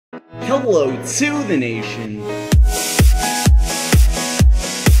Hello to the nation.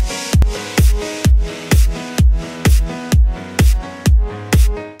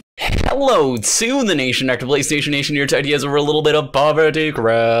 Hello to the nation, DrPlaystation Nation here to ideas over a little bit of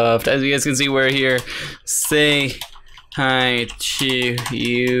PovertyCraft. As you guys can see, we're here. Say hi to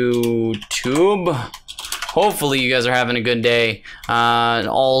YouTube. Hopefully you guys are having a good day.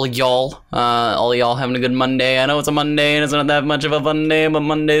 All y'all having a good Monday. I know it's a Monday and it's not that much of a fun day, but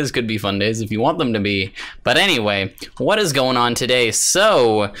Mondays could be fun days if you want them to be. But anyway, what is going on today?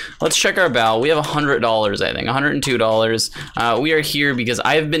 So let's check our bow. We have $100, I think, $102. We are here because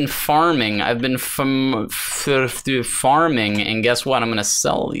I've been farming. I've been farming, and guess what? I'm gonna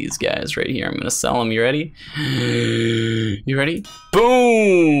sell these guys right here. I'm gonna sell them. You ready? You ready?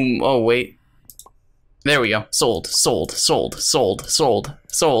 Boom! Oh wait. There we go. Sold. There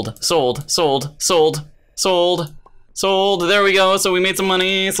we go. So we made some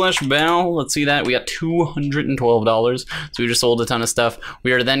money / bow. Let's see that. We got $212. So we just sold a ton of stuff.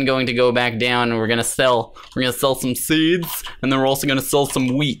 We are then going to go back down and we're gonna sell some seeds, and then we're also gonna sell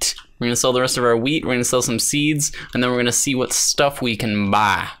some wheat. We're gonna sell the rest of our wheat, we're gonna sell some seeds, and then we're gonna see what stuff we can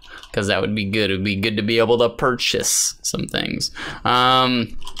buy. Because that would be good. It would be good to be able to purchase some things.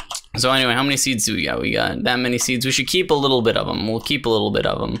 So anyway, how many seeds do we got? We got that many seeds. We should keep a little bit of them. We'll keep a little bit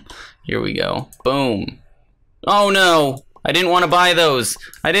of them. Here we go. Boom. Oh no! I didn't want to buy those.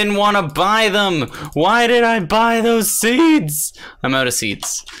 I didn't want to buy them. Why did I buy those seeds? I'm out of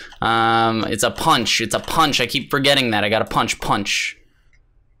seeds. It's a punch. It's a punch. I keep forgetting that. I gotta punch. Punch.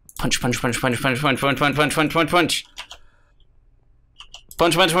 Punch.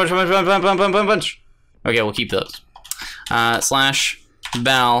 Okay, we'll keep those. /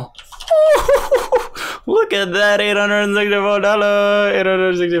 bow. Look at that, $864.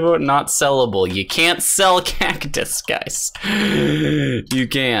 $864. Not sellable. You can't sell cactus, guys. You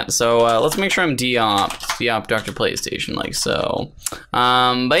can't. So let's make sure I'm de-op DrPlaystation, like so.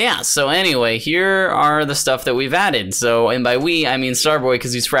 But yeah. So anyway, here are the stuff that we've added. So, and by we, I mean Starboy,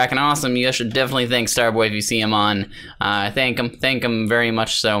 because he's fracking awesome. You guys should definitely thank Starboy if you see him on. Thank him very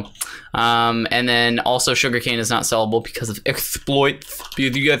much so. And then also sugarcane is not sellable because of exploits.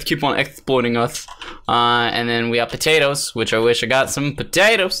 Because you guys keep on exploiting us. And then we got potatoes, which I wish I got some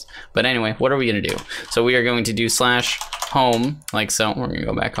potatoes. But anyway, what are we gonna do? So we are going to do / home, like so. We're gonna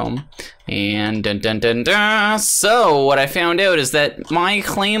go back home. And so what I found out is that my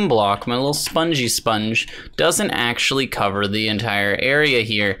claim block, my little spongy sponge, doesn't actually cover the entire area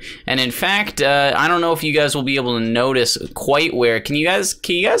here. And in fact, I don't know if you guys will be able to notice quite where. Can you guys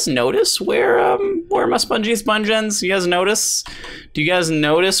notice where my spongy sponge ends? You guys notice? Do you guys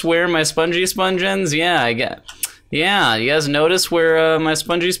notice where my spongy sponge ends? Yeah, yeah, you guys notice where my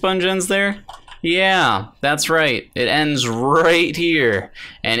spongy sponge ends there? Yeah, that's right. It ends right here,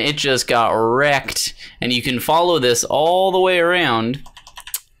 and it just got wrecked. And you can follow this all the way around.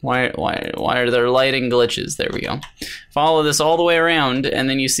 Why are there lighting glitches? There we go. Follow this all the way around, and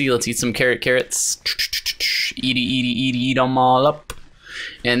then you see. Let's eat some carrots. Eat them all up.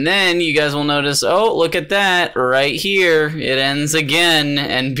 And then you guys will notice, oh, look at that, right here, it ends again,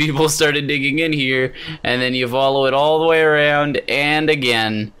 and people started digging in here, and then you follow it all the way around, and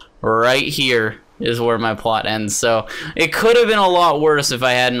again, right here is where my plot ends. So it could have been a lot worse if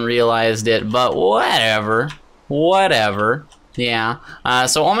I hadn't realized it, but whatever. Yeah.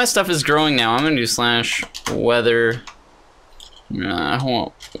 So all my stuff is growing now. I'm gonna do / weather.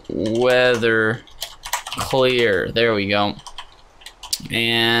 Weather clear. There we go.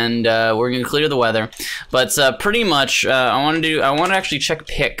 And we're gonna clear the weather. But pretty much, I want to actually check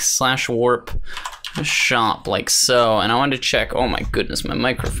picks / warp shop, like so, and I want to check. Oh my goodness, my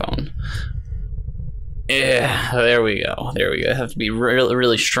microphone. Yeah, there we go. I have to be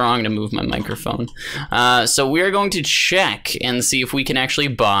really strong to move my microphone. So we are going to check and see if we can actually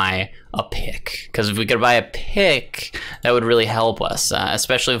buy a pick. Because if we could buy a pick, that would really help us,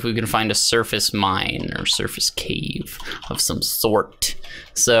 especially if we can find a surface mine or surface cave of some sort.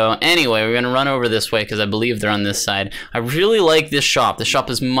 So anyway, we're gonna run over this way because I believe they're on this side. I really like this shop. The shop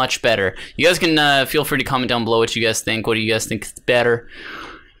is much better. You guys can feel free to comment down below what you guys think. What do you guys think is better?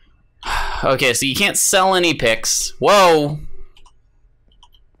 Okay, so you can't sell any picks. Whoa!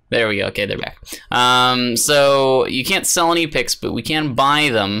 There we go. Okay, they're back. So you can't sell any picks, but we can buy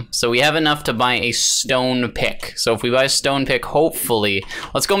them. So we have enough to buy a stone pick. So if we buy a stone pick, hopefully,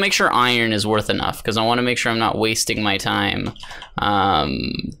 let's go make sure iron is worth enough, because I want to make sure I'm not wasting my time.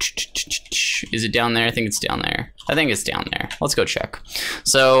 Is it down there? I think it's down there. I think it's down there. Let's go check.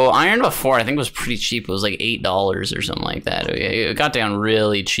 So iron before, I think was pretty cheap. It was like $8 or something like that. It got down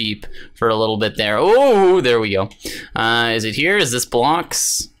really cheap for a little bit there. Oh, there we go. Is it here? Is this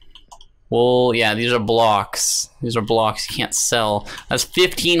blocks? Well, yeah, these are blocks. These are blocks you can't sell. That's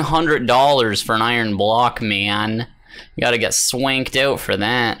 $1,500 for an iron block, man. You gotta get swanked out for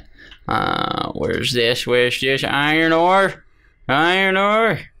that. Where's this? Where's this? Iron ore? Iron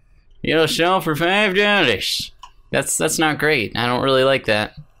ore? You'll sell for $5. That's not great. I don't really like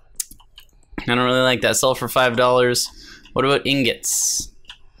that. I don't really like that. Sell for $5. What about ingots?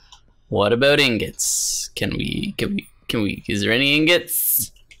 What about ingots? Can we, is there any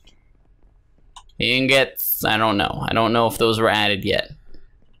ingots? Ingots, I don't know. I don't know if those were added yet.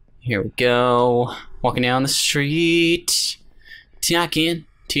 Here we go. Walking down the street. Talking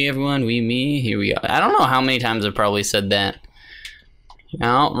to everyone we meet. Here we go. I don't know how many times I've probably said that.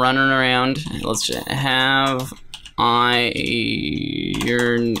 Now, running around. Let's have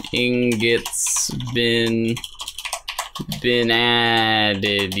iron ingots been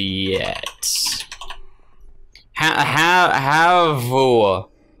added yet?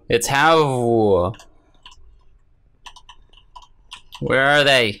 It's have. Where are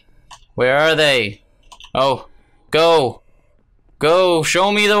they? Where are they? Oh, go. Go,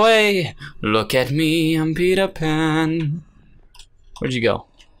 show me the way. Look at me, I'm Peter Pan. Where'd you go?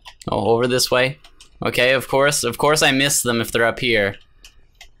 Oh, over this way? Okay, of course I miss them if they're up here.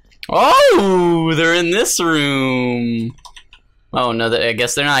 Oh, they're in this room. Oh, no, I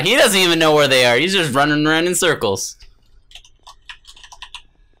guess they're not. He doesn't even know where they are. He's just running around in circles.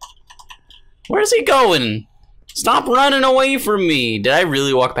 Where's he going? Stop running away from me. Did I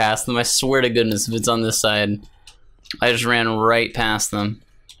really walk past them? I swear to goodness if it's on this side. I just ran right past them.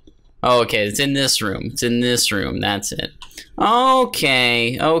 Oh, okay, it's in this room. It's in this room. That's it.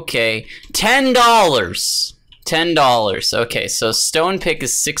 Okay, okay. $10. $10. Okay, so stone pick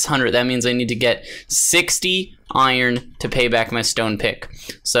is 600. That means I need to get 60 iron to pay back my stone pick.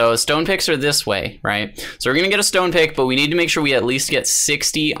 So stone picks are this way, right? So we're gonna get a stone pick, but we need to make sure we at least get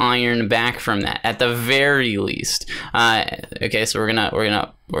 60 iron back from that, at the very least. Okay, so we're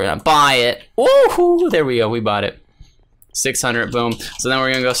gonna buy it. Woohoo! There we go. We bought it. 600, boom. So then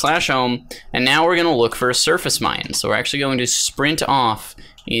we're gonna go slash home, and now we're gonna look for a surface mine. So we're actually going to sprint off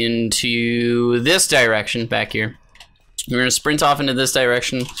into this direction back here. We're gonna sprint off into this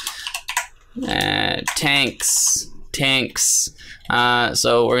direction. Tanks.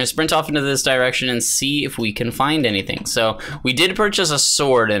 So we're gonna sprint off into this direction and see if we can find anything. So we did purchase a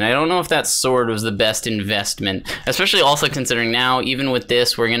sword, and I don't know if that sword was the best investment, especially also considering now, even with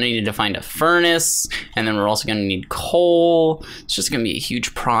this, we're gonna need to find a furnace, and then we're also gonna need coal. It's just gonna be a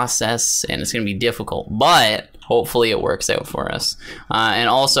huge process, and it's gonna be difficult, but hopefully it works out for us. And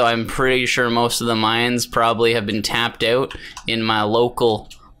also, I'm pretty sure most of the mines probably have been tapped out in my local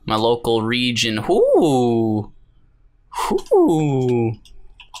region. Ooh. Ooh.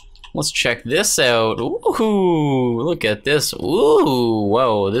 Let's check this out. Ooh, look at this. Ooh,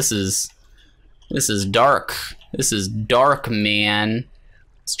 whoa, this is dark. This is dark, man.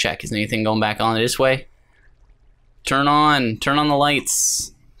 Let's check. Is anything going back on this way? Turn on the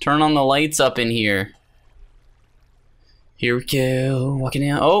lights. Turn on the lights up in here. Here we go, walking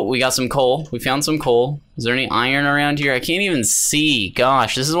out. Oh, we got some coal. We found some coal. Is there any iron around here? I can't even see.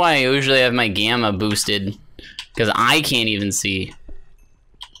 Gosh, this is why I usually have my gamma boosted, because I can't even see.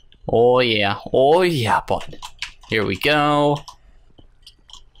 Oh yeah, bud. Here we go.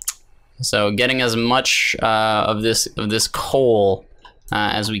 So getting as much of this coal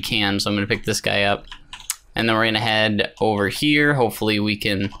as we can. So I'm gonna pick this guy up, and then we're gonna head over here. Hopefully we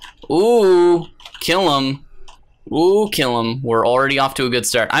can, ooh, kill him. Ooh, kill him. We're already off to a good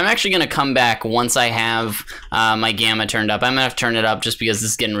start. I'm actually going to come back once I have my gamma turned up. I'm going to have to turn it up just because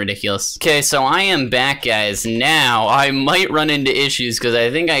this is getting ridiculous. Okay, so I am back, guys. Now, I might run into issues because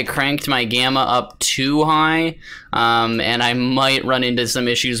I think I cranked my gamma up too high. And I might run into some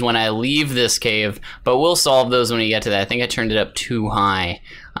issues when I leave this cave. But we'll solve those when we get to that. I think I turned it up too high.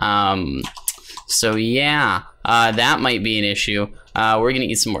 So yeah, that might be an issue. We're gonna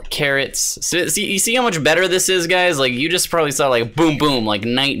eat some more carrots. So, you see how much better this is, guys? Like, you just probably saw, like, boom, boom, like,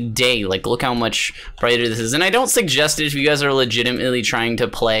 night, day. Like, look how much brighter this is. And I don't suggest it if you guys are legitimately trying to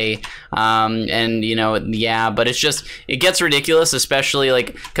play, and, you know, yeah, but it's just, it gets ridiculous, especially,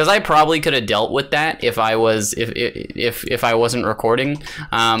 like, because I probably could have dealt with that if I was, if I wasn't recording,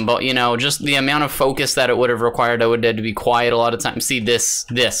 but, you know, just the amount of focus that it would have required, I would have had to be quiet a lot of times. See, this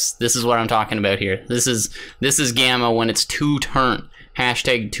is what I'm talking about here. This is gamma when it's two-turn.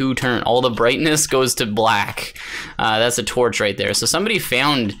 Hashtag two-turn. All the brightness goes to black. That's a torch right there. So somebody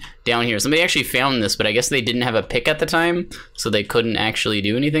found down here. Somebody actually found this, but I guess they didn't have a pick at the time, so they couldn't actually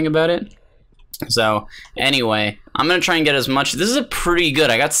do anything about it. So anyway, I'm gonna try and get as much. This is a pretty good.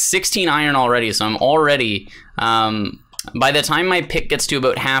 I got 16 iron already, so I'm already by the time my pick gets to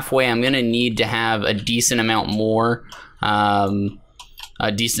about halfway, I'm gonna need to have a decent amount more, of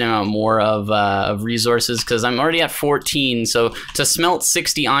resources, because I'm already at 14. So to smelt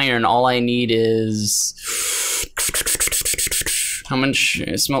 60 iron, all I need is, how much?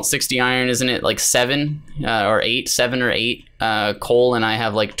 Smelt 60 iron, isn't it like 7 or 8? 7 or 8 coal, and I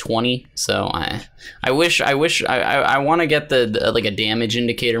have like 20. So I want to get the like a damage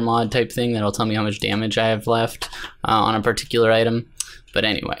indicator mod type thing that'll tell me how much damage I have left on a particular item. But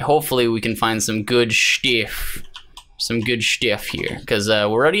anyway, hopefully we can find some good stuff. Some good stuff here, because we're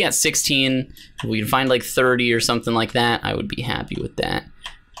already at 16. If we can find like 30 or something like that, I would be happy with that.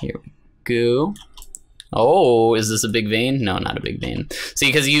 Here we go. Oh, is this a big vein? No, not a big vein. See,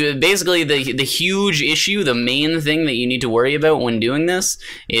 because you basically the huge issue, the main thing that you need to worry about when doing this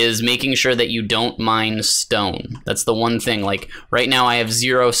is making sure that you don't mine stone. That's the one thing. Like right now I have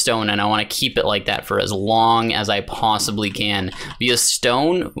 0 stone, and I want to keep it like that for as long as I possibly can, because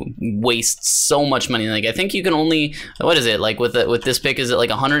stone wastes so much money. Like I think you can only, what is it, like with this pick, is it like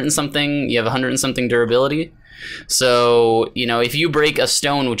 100 and something? You have 100 and something durability. So, you know, if you break a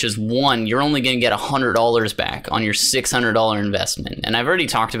stone, which is 1, you're only going to get $100 back on your $600 investment. And I've already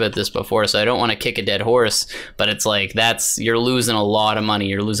talked about this before, so I don't want to kick a dead horse, but it's like, you're losing a lot of money.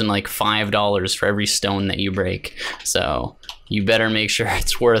 You're losing like $5 for every stone that you break. So you better make sure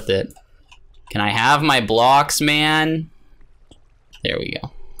it's worth it. Can I have my blocks, man? There we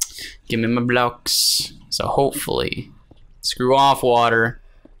go. Give me my blocks. So hopefully, screw off, water.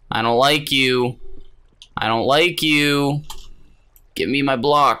 I don't like you. I don't like you. Give me my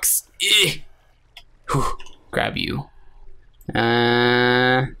blocks. Whew. Grab you.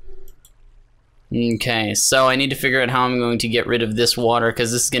 Okay, so I need to figure out how I'm going to get rid of this water,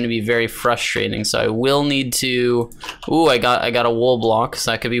 because this is going to be very frustrating. So I will need to. Ooh, I got a wool block,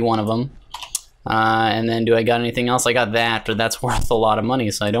 so that could be one of them. And then do I got anything else? I got that, but that's worth a lot of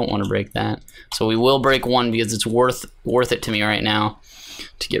money, so I don't want to break that. So we will break one, because it's worth it to me right now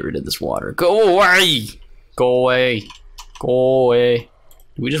to get rid of this water. Go away! Go away. Go away.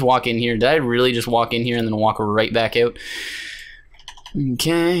 Did we just walk in here? Did I really just walk in here and then walk right back out?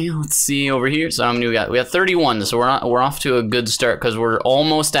 Okay, let's see over here. So how many we got? We got 31, so we're off to a good start, because we're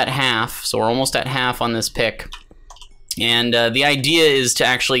almost at half. So we're almost at half on this pick. And the idea is to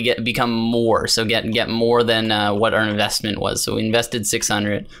actually become more, so get more than what our investment was. So we invested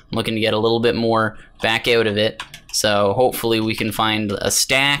 600. I'm looking to get a little bit more back out of it. So hopefully we can find a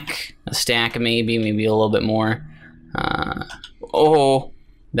stack maybe a little bit more. Oh,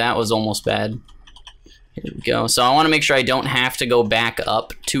 that was almost bad. Here we go. So I want to make sure I don't have to go back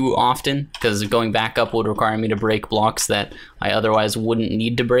up too often, because going back up would require me to break blocks that I otherwise wouldn't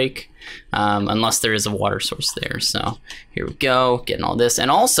need to break, unless there is a water source there. So here we go, getting all this. And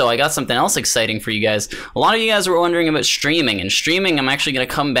also, I got something else exciting for you guys. A lot of you guys were wondering about streaming, and streaming I'm actually going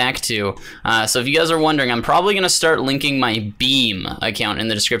to come back to. So if you guys are wondering, I'm probably going to start linking my Beam account in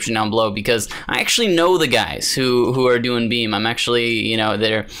the description down below, because I actually know the guys who are doing Beam. I'm actually, you know,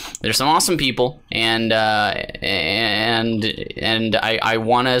 they're some awesome people, and I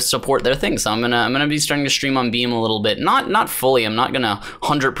want to support their thing. So I'm gonna be starting to stream on Beam a little bit. Not fully. I'm not gonna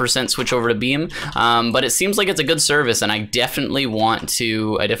 100% switch over to Beam, but it seems like it's a good service, and I definitely want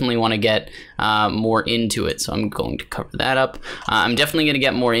to get more into it. So I'm going to cover that up. I'm definitely going to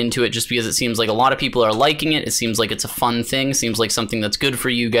get more into it, just because it seems like a lot of people are liking it. It seems like it's a fun thing. It seems like something that's good for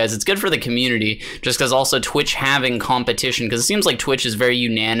you guys. It's good for the community, just because also Twitch having competition, because it seems like Twitch is very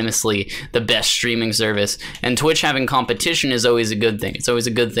unanimously the best streaming service, and Twitch having competition is always a good thing. It's always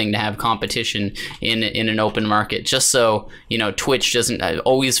a good thing to have competition in an open market, just so, you know, Twitch doesn't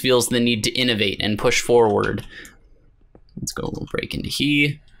always feels the need to innovate and push forward. Let's go break into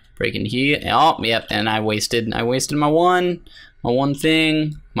here. Break into here. Oh, yep, and I wasted my one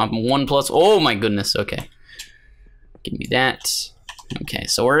thing. My 1+. Oh my goodness. Okay. Give me that. Okay,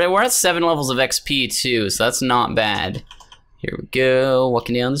 so we're at 7 levels of XP too, so that's not bad. Here we go,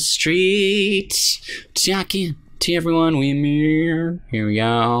 walking down the street, talking to everyone we meet. Here we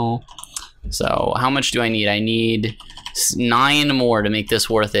go. So how much do I need? I need 9 more to make this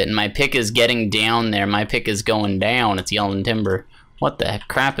worth it, and my pick is getting down there. My pick is going down. It's yelling timber. What the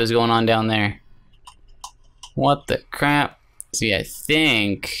crap is going on down there? What the crap? See, I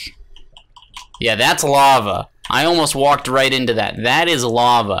think... yeah, that's lava. I almost walked right into that. That is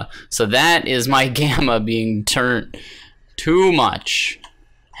lava. So that is my gamma being turned too much.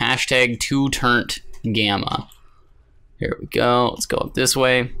 Hashtag too turnt gamma. Here we go. Let's go up this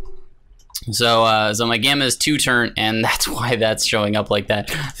way. So my gamma is 2 turn, and that's why that's showing up like that.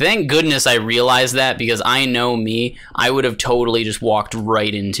 Thank goodness I realized that, because I know me, I would have totally just walked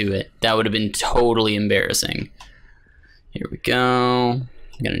right into it. That would have been totally embarrassing. Here we go. I'm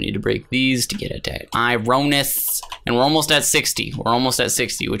gonna need to break these to get it to Ironus. And we're almost at 60. We're almost at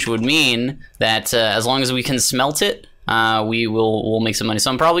 60, which would mean that as long as we can smelt it, we'll make some money.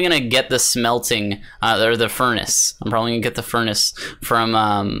 So I'm probably gonna get the smelting, or the furnace. I'm probably gonna get the furnace from,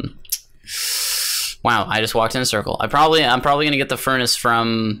 wow, I just walked in a circle. I'm probably gonna get the furnace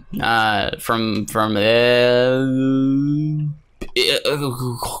from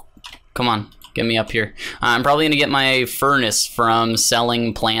come on, get me up here. I'm probably gonna get my furnace from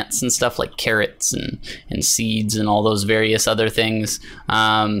selling plants and stuff like carrots and seeds and all those various other things.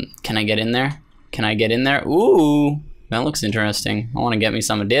 Can I get in there? Can I get in there? Ooh, that looks interesting. I wanna get me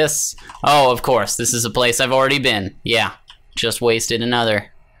some of this. Oh, of course, this is a place I've already been. Yeah, just wasted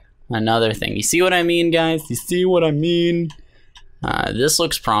another thing. You see what I mean, guys? You see what I mean? This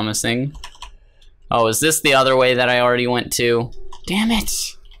looks promising. Oh, is this the other way that I already went to? Damn it.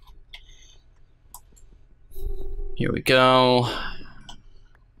 Here we go.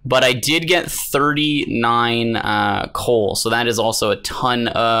 But I did get 39 coal, so that is also a ton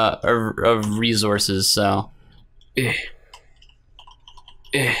of resources, so.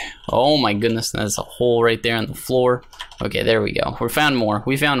 Oh my goodness, that's a hole right there on the floor. Okay, there we go. We found more.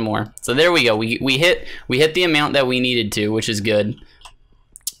 We found more. So there we go. We hit the amount that we needed to, which is good.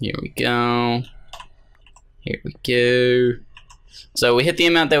 Here we go. Here we go. So we hit the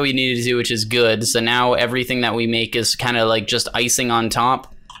amount that we needed to, which is good. So now everything that we make is kind of like just icing on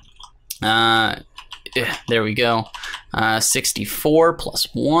top. There we go. 64 plus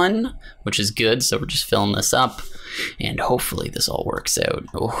 1, which is good. So we're just filling this up. And hopefully this all works out.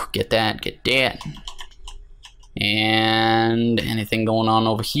 Oh, get that, get that. And anything going on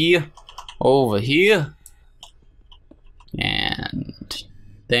over here? Over here. And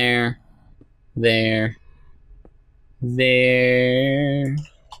there. There. There.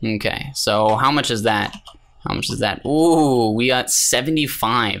 Okay, so how much is that? How much is that? Ooh, we got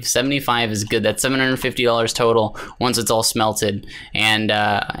 75. 75 is good. That's $750 total once it's all smelted. And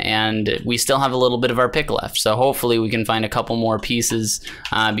we still have a little bit of our pick left. So hopefully we can find a couple more pieces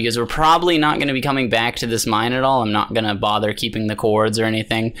because we're probably not going to be coming back to this mine at all. I'm not going to bother keeping the cords or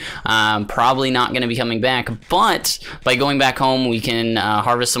anything. Probably not going to be coming back. But by going back home, we can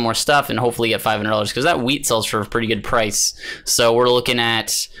harvest some more stuff and hopefully get $500 because that wheat sells for a pretty good price. So we're looking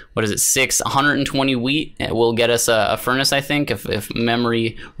at, what is it, 120 wheat. It will get us a furnace, I think, if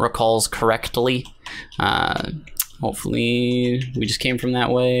memory recalls correctly. Hopefully we just came from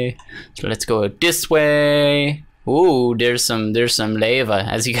that way. So let's go this way. Ooh, there's some lava,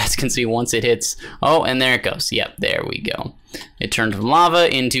 as you guys can see once it hits. Oh, and there it goes. Yep, there we go. It turned from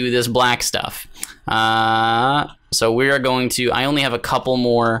lava into this black stuff. So we are going to, I only have a couple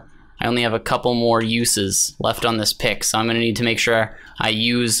more uses left on this pick, so I'm gonna need to make sure I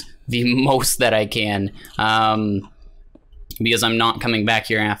use the most that I can, because I'm not coming back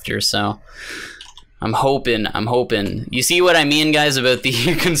here after, so I'm hoping. You see what I mean, guys, about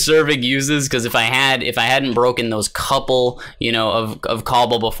the conserving uses? Because if I hadn't broken those couple, you know, of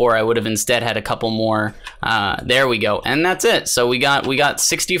cobble before, I would have instead had a couple more. There we go, and that's it. So we got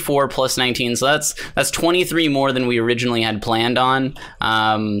 64 plus 19, so that's 23 more than we originally had planned on.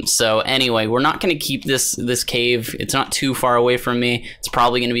 So anyway, we're not going to keep this cave. It's not too far away from me. It's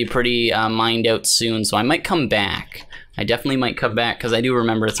probably going to be pretty mined out soon, so I might come back. I definitely might come back because I do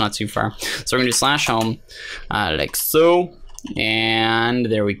remember it's not too far. So we're gonna do /home, like so, and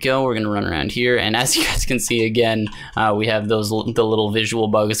there we go. We're gonna run around here, and as you guys can see again, we have the little visual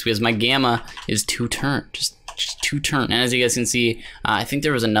bugs because my gamma is 2 turn, just 2 turn. And as you guys can see, I think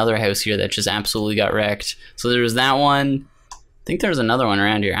there was another house here that just absolutely got wrecked. So there was that one. I think there's another one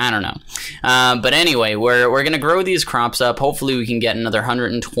around here. I don't know. But anyway, we're gonna grow these crops up. Hopefully we can get another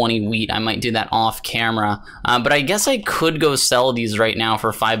 120 wheat. I might do that off camera. But I guess I could go sell these right now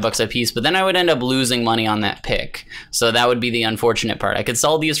for $5 a piece, but then I would end up losing money on that pick. So that would be the unfortunate part. I could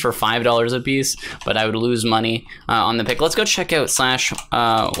sell these for $5 a piece, but I would lose money on the pick. Let's go check out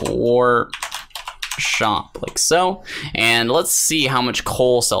 /war shop, like so, and let's see how much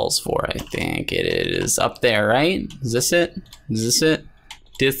coal sells for. I think it is up there, right? Is this it? Is this it?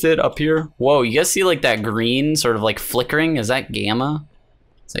 This it up here? Whoa, you guys see like that green sort of like flickering? Is that gamma?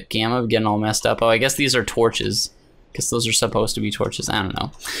 Is that gamma getting all messed up? Oh, I guess these are torches. I guess those are supposed to be torches. I don't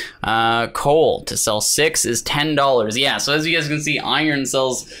know. Coal to sell 6 is $10. Yeah, so as you guys can see, iron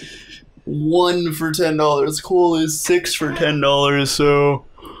sells 1 for $10. Coal is 6 for $10, so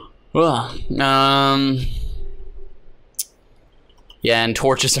well, yeah, and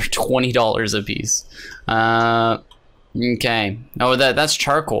torches are $20 a piece. Okay. Oh, that's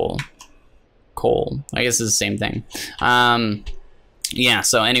charcoal. Coal. I guess it's the same thing. Yeah,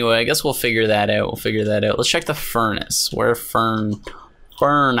 so anyway, I guess we'll figure that out. Let's check the furnace. Where Ferni?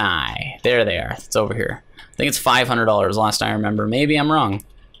 There they are. It's over here. I think it's $500 last I remember. Maybe I'm wrong.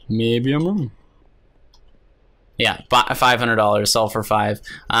 Yeah, $500, sell for $5.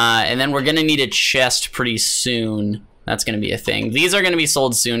 And then we're gonna need a chest pretty soon. That's gonna be a thing. These are gonna be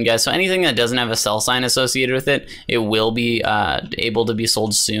sold soon, guys. So anything that doesn't have a sell sign associated with it, it will be able to be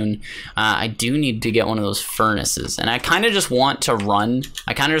sold soon. I do need to get one of those furnaces, and I kind of just want to run.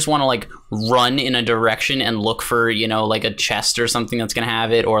 I kind of just want to like run in a direction and look for, you know, like a chest or something that's gonna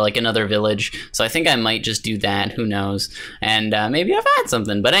have it, or like another village. So I think I might just do that. Who knows? And maybe I've had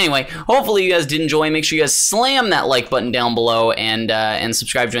something. But anyway, hopefully you guys did enjoy. Make sure you guys slam that like button down below and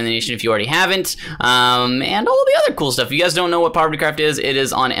subscribe to Join the Nation if you already haven't. And all the other cool stuff. If you guys don't know what PovertyCraft is, it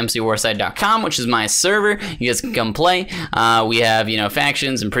is on mcwarside.com, which is my server. You guys can come play. We have, you know,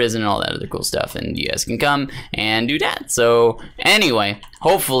 factions and prison and all that other cool stuff, and you guys can come and do that. So anyway,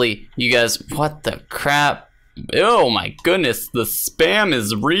 hopefully you guys, what the crap? Oh my goodness, the spam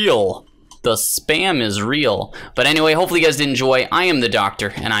is real. The spam is real. But anyway, hopefully you guys did enjoy. I am the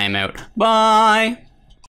Doctor, and I am out. Bye.